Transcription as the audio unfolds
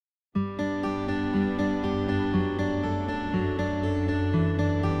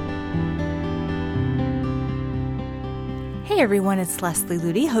Hey everyone, it's Leslie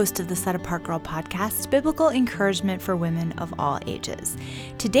Ludy, host of the Set Apart Girl podcast, Biblical Encouragement for Women of All Ages.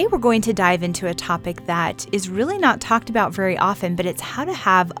 Today we're going to dive into a topic that is really not talked about very often, but it's how to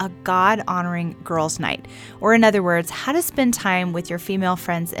have a God-honoring girls' night. Or in other words, how to spend time with your female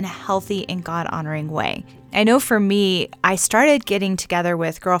friends in a healthy and God-honoring way. I know for me, I started getting together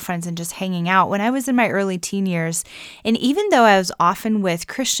with girlfriends and just hanging out when I was in my early teen years. And even though I was often with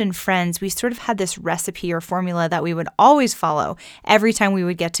Christian friends, we sort of had this recipe or formula that we would always follow every time we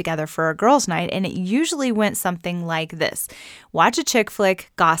would get together for a girls' night. And it usually went something like this: watch a chick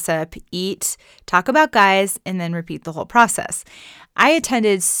flick, gossip, eat, talk about guys, and then repeat the whole process. I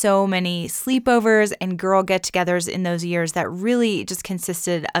attended so many sleepovers and girl get-togethers in those years that really just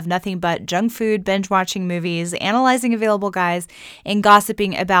consisted of nothing but junk food, binge-watching movies, analyzing available guys, and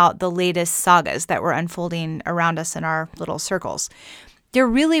gossiping about the latest sagas that were unfolding around us in our little circles. There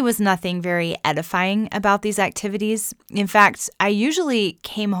really was nothing very edifying about these activities. In fact, I usually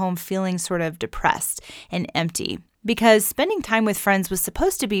came home feeling sort of depressed and empty, because spending time with friends was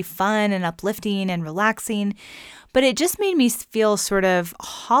supposed to be fun and uplifting and relaxing, but it just made me feel sort of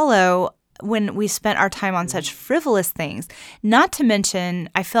hollow when we spent our time on such frivolous things. Not to mention,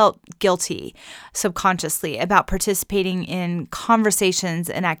 I felt guilty subconsciously about participating in conversations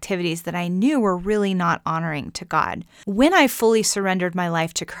and activities that I knew were really not honoring to God. When I fully surrendered my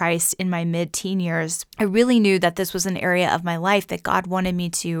life to Christ in my mid-teen years, I really knew that this was an area of my life that God wanted me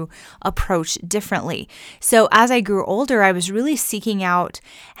to approach differently. So as I grew older, I was really seeking out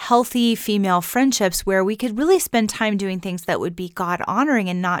healthy female friendships where we could really spend time doing things that would be God-honoring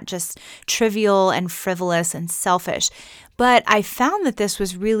and not just trivial and frivolous and selfish. But I found that this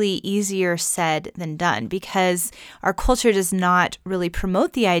was really easier said than done, because our culture does not really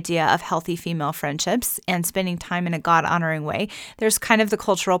promote the idea of healthy female friendships and spending time in a God-honoring way. There's kind of the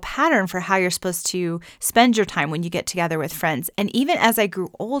cultural pattern for how you're supposed to spend your time when you get together with friends. And even as I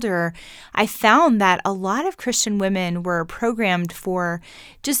grew older, I found that a lot of Christian women were programmed for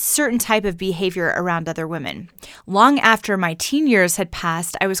just certain type of behavior around other women. Long after my teen years had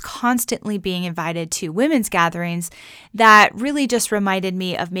passed, I was constantly being invited to women's gatherings that really just reminded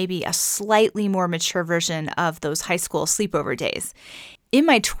me of maybe a slightly more mature version of those high school sleepover days. In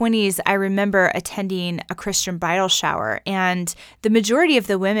my 20s, I remember attending a Christian bridal shower, and the majority of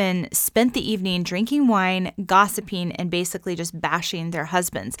the women spent the evening drinking wine, gossiping, and basically just bashing their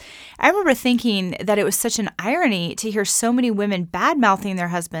husbands. I remember thinking that it was such an irony to hear so many women bad-mouthing their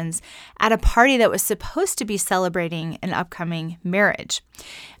husbands at a party that was supposed to be celebrating an upcoming marriage.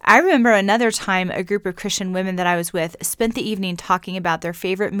 I remember another time a group of Christian women that I was with spent the evening talking about their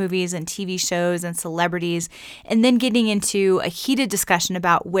favorite movies and TV shows and celebrities, and then getting into a heated discussion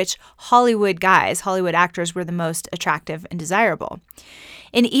about which Hollywood actors were the most attractive and desirable.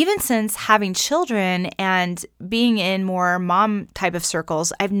 And even since having children and being in more mom type of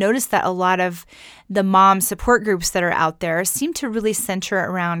circles, I've noticed that a lot of the mom support groups that are out there seem to really center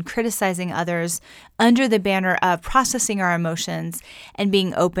around criticizing others under the banner of processing our emotions and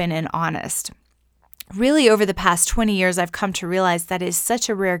being open and honest. Really, over the past 20 years, I've come to realize that it is such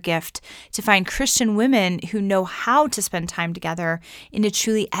a rare gift to find Christian women who know how to spend time together in a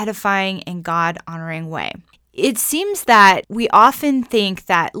truly edifying and God-honoring way. It seems that we often think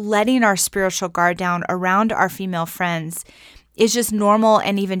that letting our spiritual guard down around our female friends is just normal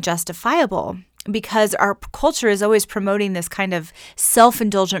and even justifiable, because our culture is always promoting this kind of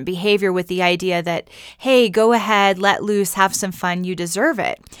self-indulgent behavior with the idea that, hey, go ahead, let loose, have some fun, you deserve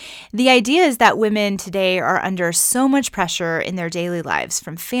it. The idea is that women today are under so much pressure in their daily lives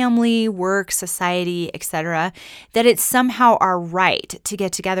from family, work, society, etc., that it's somehow our right to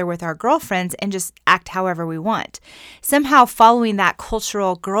get together with our girlfriends and just act however we want. Somehow following that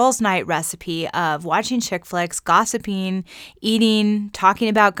cultural girls' night recipe of watching chick flicks, gossiping, eating, talking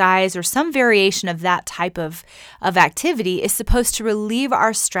about guys, or some variation of that type of activity is supposed to relieve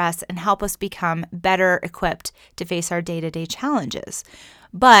our stress and help us become better equipped to face our day-to-day challenges.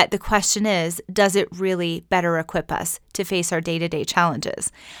 But the question is, does it really better equip us to face our day-to-day challenges?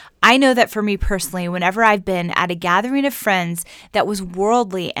 I know that for me personally, whenever I've been at a gathering of friends that was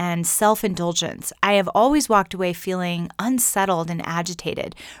worldly and self-indulgent, I have always walked away feeling unsettled and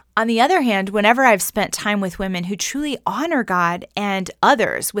agitated. On the other hand, whenever I've spent time with women who truly honor God and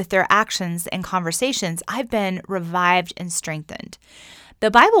others with their actions and conversations, I've been revived and strengthened. The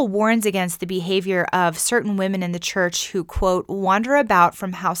Bible warns against the behavior of certain women in the church who, quote, wander about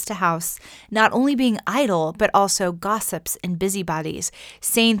from house to house, not only being idle, but also gossips and busybodies,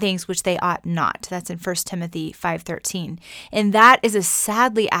 saying things which they ought not. That's in 1 Timothy 5:13. And that is a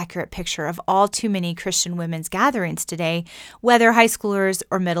sadly accurate picture of all too many Christian women's gatherings today, whether high schoolers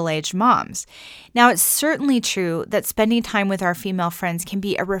or middle-aged moms. Now, it's certainly true that spending time with our female friends can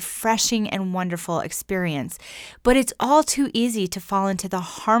be a refreshing and wonderful experience, but it's all too easy to fall into the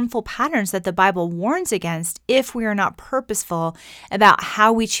harmful patterns that the Bible warns against if we are not purposeful about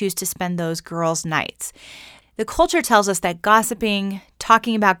how we choose to spend those girls' nights. The culture tells us that gossiping,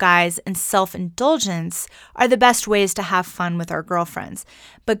 talking about guys, and self-indulgence are the best ways to have fun with our girlfriends.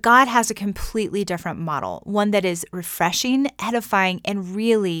 But God has a completely different model, one that is refreshing, edifying, and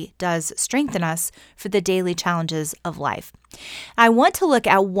really does strengthen us for the daily challenges of life. I want to look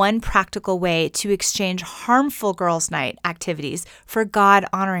at one practical way to exchange harmful girls' night activities for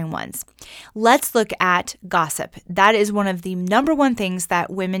God-honoring ones. Let's look at gossip. That is one of the number one things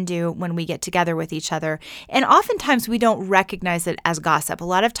that women do when we get together with each other. And oftentimes we don't recognize it as gossip. A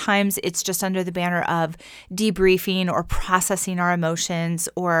lot of times it's just under the banner of debriefing or processing our emotions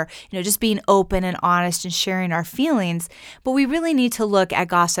or, just being open and honest and sharing our feelings. But we really need to look at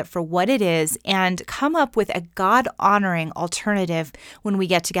gossip for what it is and come up with a God-honoring alternative when we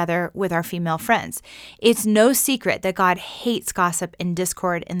get together with our female friends. It's no secret that God hates gossip and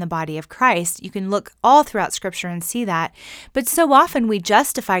discord in the body of Christ. You can look all throughout Scripture and see that. But so often we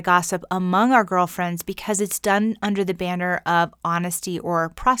justify gossip among our girlfriends because it's done under the banner of honesty or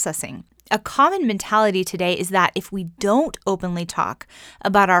processing. A common mentality today is that if we don't openly talk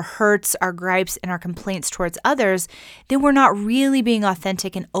about our hurts, our gripes, and our complaints towards others, then we're not really being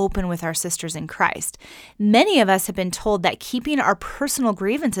authentic and open with our sisters in Christ. Many of us have been told that keeping our personal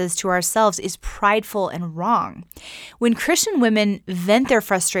grievances to ourselves is prideful and wrong. When Christian women vent their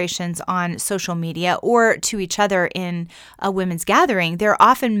frustrations on social media or to each other in a women's gathering, they're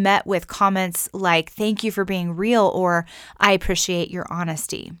often met with comments like, "Thank you for being real," or "I appreciate your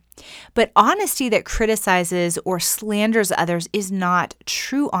honesty." But honesty that criticizes or slanders others is not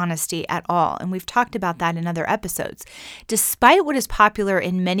true honesty at all, and we've talked about that in other episodes. Despite what is popular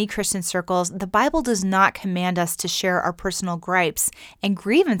in many Christian circles, the Bible does not command us to share our personal gripes and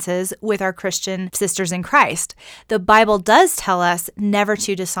grievances with our Christian sisters in Christ. The Bible does tell us never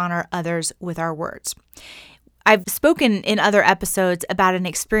to dishonor others with our words. I've spoken in other episodes about an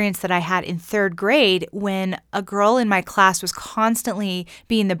experience that I had in third grade when a girl in my class was constantly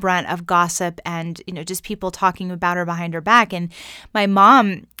being the brunt of gossip and, just people talking about her behind her back. And my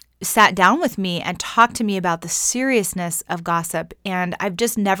mom sat down with me and talked to me about the seriousness of gossip. And I've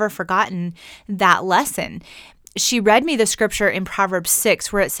just never forgotten that lesson. She read me the scripture in Proverbs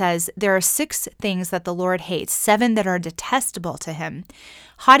 6 where it says, "There are 6 things that the Lord hates, 7 that are detestable to him.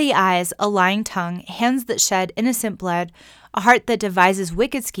 Haughty eyes, a lying tongue, hands that shed innocent blood, a heart that devises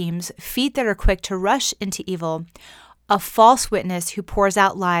wicked schemes, feet that are quick to rush into evil, a false witness who pours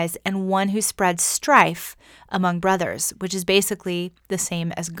out lies, and one who spreads strife among brothers," which is basically the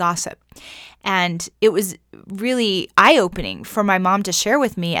same as gossip. And it was really eye-opening for my mom to share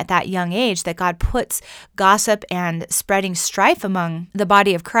with me at that young age that God puts gossip and spreading strife among the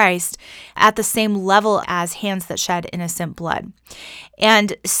body of Christ at the same level as hands that shed innocent blood.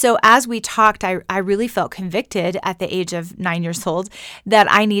 And so as we talked, I really felt convicted at the age of 9 years old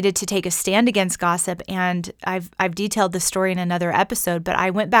that I needed to take a stand against gossip. And I've detailed this story in another episode, but I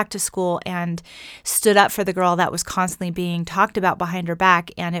went back to school and stood up for the girl that was constantly being talked about behind her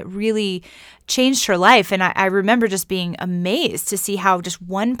back. And it really changed her life. And I remember just being amazed to see how just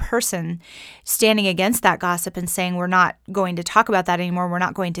one person standing against that gossip and saying, "We're not going to talk about that anymore, we're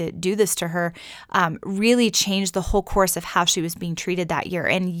not going to do this to her," really changed the whole course of how she was being treated that year.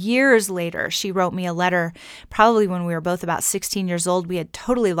 And years later, she wrote me a letter, probably when we were both about 16 years old. We had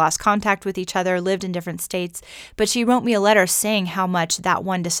totally lost contact with each other, lived in different states, but she wrote me a letter saying how much that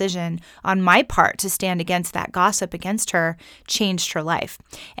one decision on my part to stand against that gossip against her changed her life.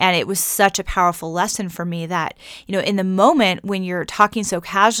 And it was such a powerful lesson for me that, in the moment when you're talking so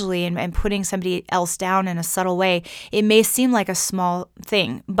casually and putting somebody else down in a subtle way, it may seem like a small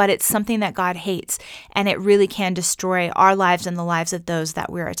thing, but it's something that God hates, and it really can destroy our lives and the lives of those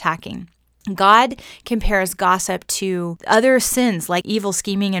that we're attacking. God compares gossip to other sins like evil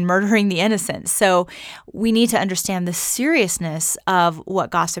scheming and murdering the innocent. So we need to understand the seriousness of what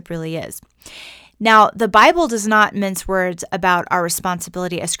gossip really is. Now, the Bible does not mince words about our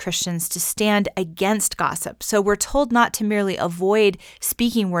responsibility as Christians to stand against gossip. So we're told not to merely avoid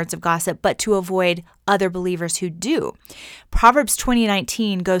speaking words of gossip, but to avoid other believers who do. Proverbs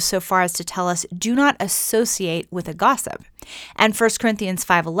 20:19 goes so far as to tell us, "Do not associate with a gossip." And 1 Corinthians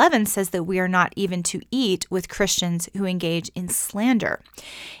 5:11 says that we are not even to eat with Christians who engage in slander.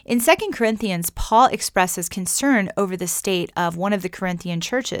 In 2 Corinthians, Paul expresses concern over the state of one of the Corinthian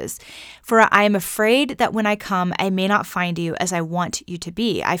churches. For I am afraid that when I come, I may not find you as I want you to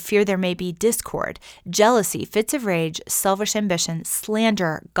be. I fear there may be discord, jealousy, fits of rage, selfish ambition,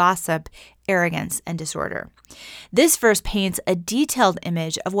 slander, gossip, arrogance, and disorder. This verse paints a detailed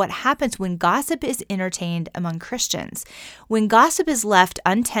image of what happens when gossip is entertained among Christians. When gossip is left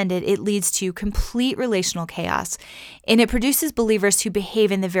untended, it leads to complete relational chaos, and it produces believers who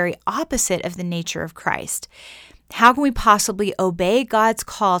behave in the very opposite of the nature of Christ. How can we possibly obey God's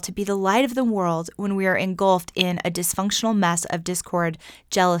call to be the light of the world when we are engulfed in a dysfunctional mess of discord,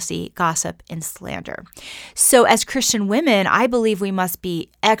 jealousy, gossip, and slander? So as Christian women, I believe we must be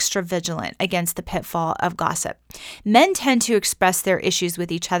extra vigilant against the pitfall of gossip. Men tend to express their issues with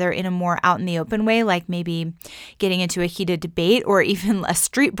each other in a more out in the open way, like maybe getting into a heated debate or even a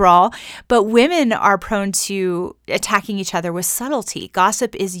street brawl, but women are prone to attacking each other with subtlety.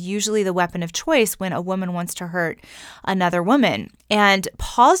 Gossip is usually the weapon of choice when a woman wants to hurt another woman. And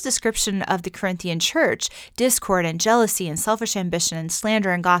Paul's description of the Corinthian church, discord and jealousy and selfish ambition and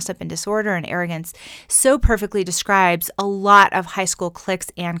slander and gossip and disorder and arrogance, so perfectly describes a lot of high school cliques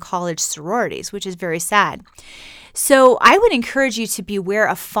and college sororities, which is very sad. So I would encourage you to beware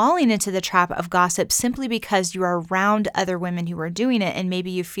of falling into the trap of gossip simply because you are around other women who are doing it and maybe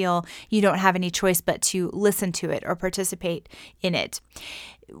you feel you don't have any choice but to listen to it or participate in it.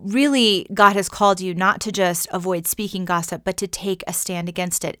 Really, God has called you not to just avoid speaking gossip, but to take a stand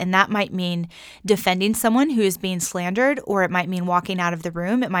against it. And that might mean defending someone who is being slandered, or it might mean walking out of the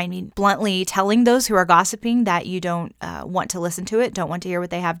room. It might mean bluntly telling those who are gossiping that you don't want to listen to it, don't want to hear what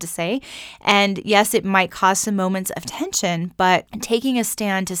they have to say. And yes, it might cause some moments of tension, but taking a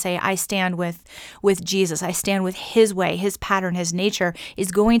stand to say, I stand with Jesus, I stand with his way, his pattern, his nature,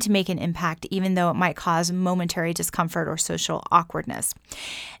 is going to make an impact, even though it might cause momentary discomfort or social awkwardness.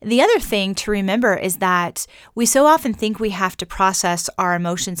 The other thing to remember is that we so often think we have to process our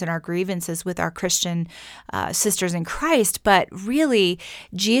emotions and our grievances with our Christian sisters in Christ, but really,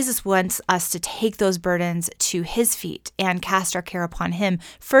 Jesus wants us to take those burdens to his feet and cast our care upon him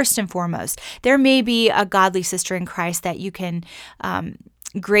first and foremost. There may be a godly sister in Christ that you can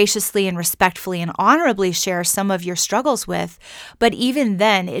graciously and respectfully and honorably share some of your struggles with, but even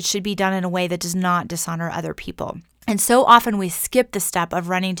then, it should be done in a way that does not dishonor other people. And so often we skip the step of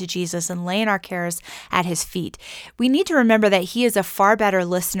running to Jesus and laying our cares at his feet. We need to remember that he is a far better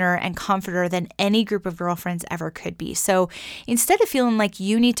listener and comforter than any group of girlfriends ever could be. So instead of feeling like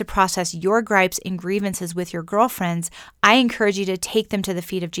you need to process your gripes and grievances with your girlfriends, I encourage you to take them to the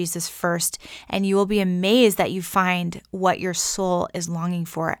feet of Jesus first, and you will be amazed that you find what your soul is longing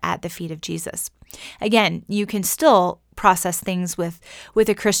for at the feet of Jesus. Again, you can still process things with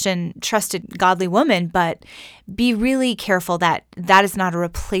a Christian, trusted, godly woman, but be really careful that that is not a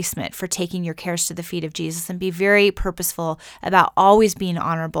replacement for taking your cares to the feet of Jesus, and be very purposeful about always being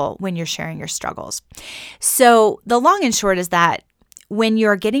honorable when you're sharing your struggles. So the long and short is that when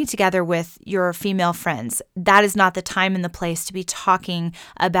you're getting together with your female friends, that is not the time and the place to be talking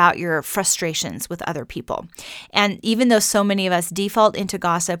about your frustrations with other people. And even though so many of us default into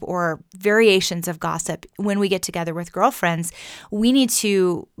gossip or variations of gossip when we get together with girlfriends, we need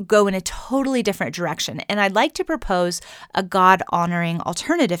to go in a totally different direction. And I'd like to propose a God-honoring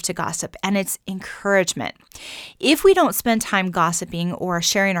alternative to gossip, and it's encouragement. If we don't spend time gossiping or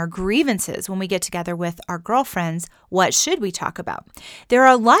sharing our grievances when we get together with our girlfriends, what should we talk about? There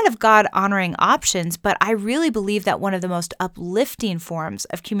are a lot of God-honoring options, but I really believe that one of the most uplifting forms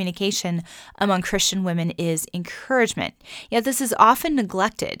of communication among Christian women is encouragement. Yet this is often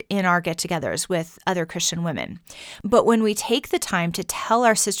neglected in our get-togethers with other Christian women. But when we take the time to tell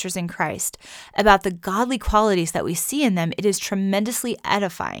our sisters in Christ about the godly qualities that we see in them, it is tremendously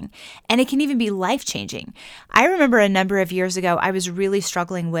edifying, and it can even be life-changing. I remember a number of years ago, I was really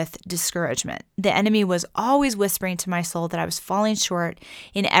struggling with discouragement. The enemy was always whispering to my soul that I was falling short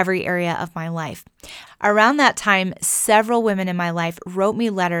in every area of my life. Around that time, several women in my life wrote me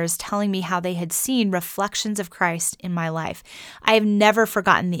letters telling me how they had seen reflections of Christ in my life. I have never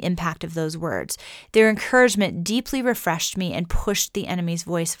forgotten the impact of those words. Their encouragement deeply refreshed me and pushed the enemy's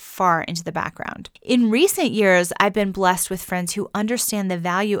voice far into the background. In recent years, I've been blessed with friends who understand the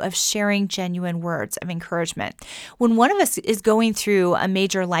value of sharing genuine words of encouragement. When one of us is going through a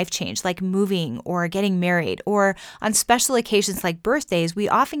major life change, like moving or getting married, or on special occasions like birthdays, we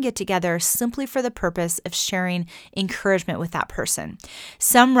often get together simply for the the purpose of sharing encouragement with that person.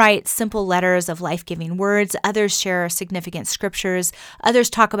 Some write simple letters of life-giving words, others share significant scriptures, others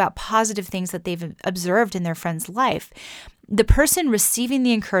talk about positive things that they've observed in their friend's life. The person receiving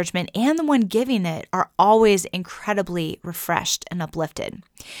the encouragement and the one giving it are always incredibly refreshed and uplifted.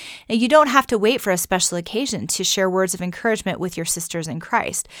 Now, you don't have to wait for a special occasion to share words of encouragement with your sisters in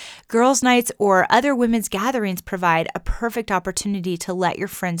Christ. Girls' nights or other women's gatherings provide a perfect opportunity to let your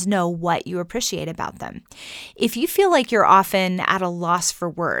friends know what you appreciate about them. If you feel like you're often at a loss for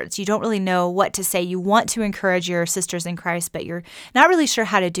words, you don't really know what to say, you want to encourage your sisters in Christ, but you're not really sure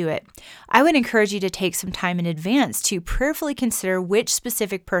how to do it, I would encourage you to take some time in advance to prayerfully consider which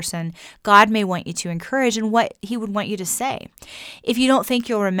specific person God may want you to encourage and what He would want you to say. If you don't think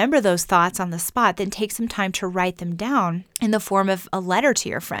you'll remember those thoughts on the spot, then take some time to write them down in the form of a letter to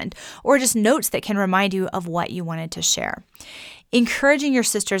your friend or just notes that can remind you of what you wanted to share. Encouraging your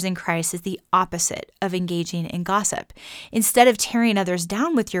sisters in Christ is the opposite of engaging in gossip. Instead of tearing others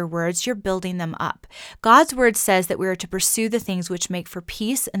down with your words, you're building them up. God's word says that we are to pursue the things which make for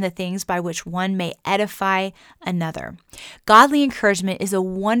peace and the things by which one may edify another. Godly encouragement is a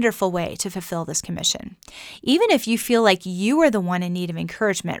wonderful way to fulfill this commission. Even if you feel like you are the one in need of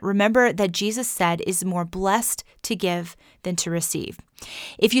encouragement, remember that Jesus said it is more blessed to give than to receive.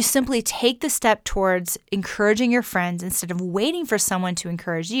 If you simply take the step towards encouraging your friends instead of waiting for someone to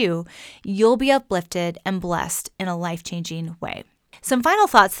encourage you, you'll be uplifted and blessed in a life-changing way. Some final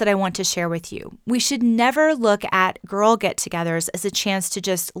thoughts that I want to share with you. We should never look at girl get-togethers as a chance to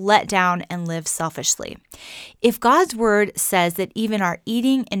just let down and live selfishly. If God's word says that even our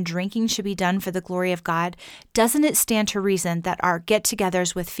eating and drinking should be done for the glory of God, doesn't it stand to reason that our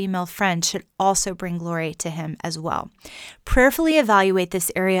get-togethers with female friends should also bring glory to Him as well? Prayerfully evaluate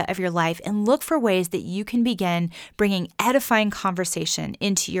this area of your life and look for ways that you can begin bringing edifying conversation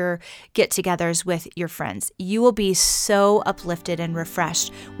into your get-togethers with your friends. You will be so uplifted and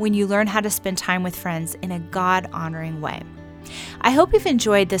refreshed when you learn how to spend time with friends in a God-honoring way. I hope you've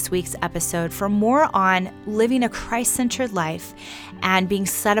enjoyed this week's episode. For more on living a Christ-centered life and being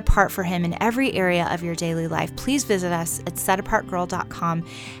set apart for Him in every area of your daily life, please visit us at setapartgirl.com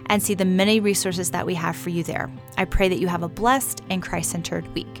and see the many resources that we have for you there. I pray that you have a blessed and Christ-centered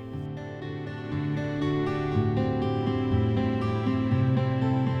week.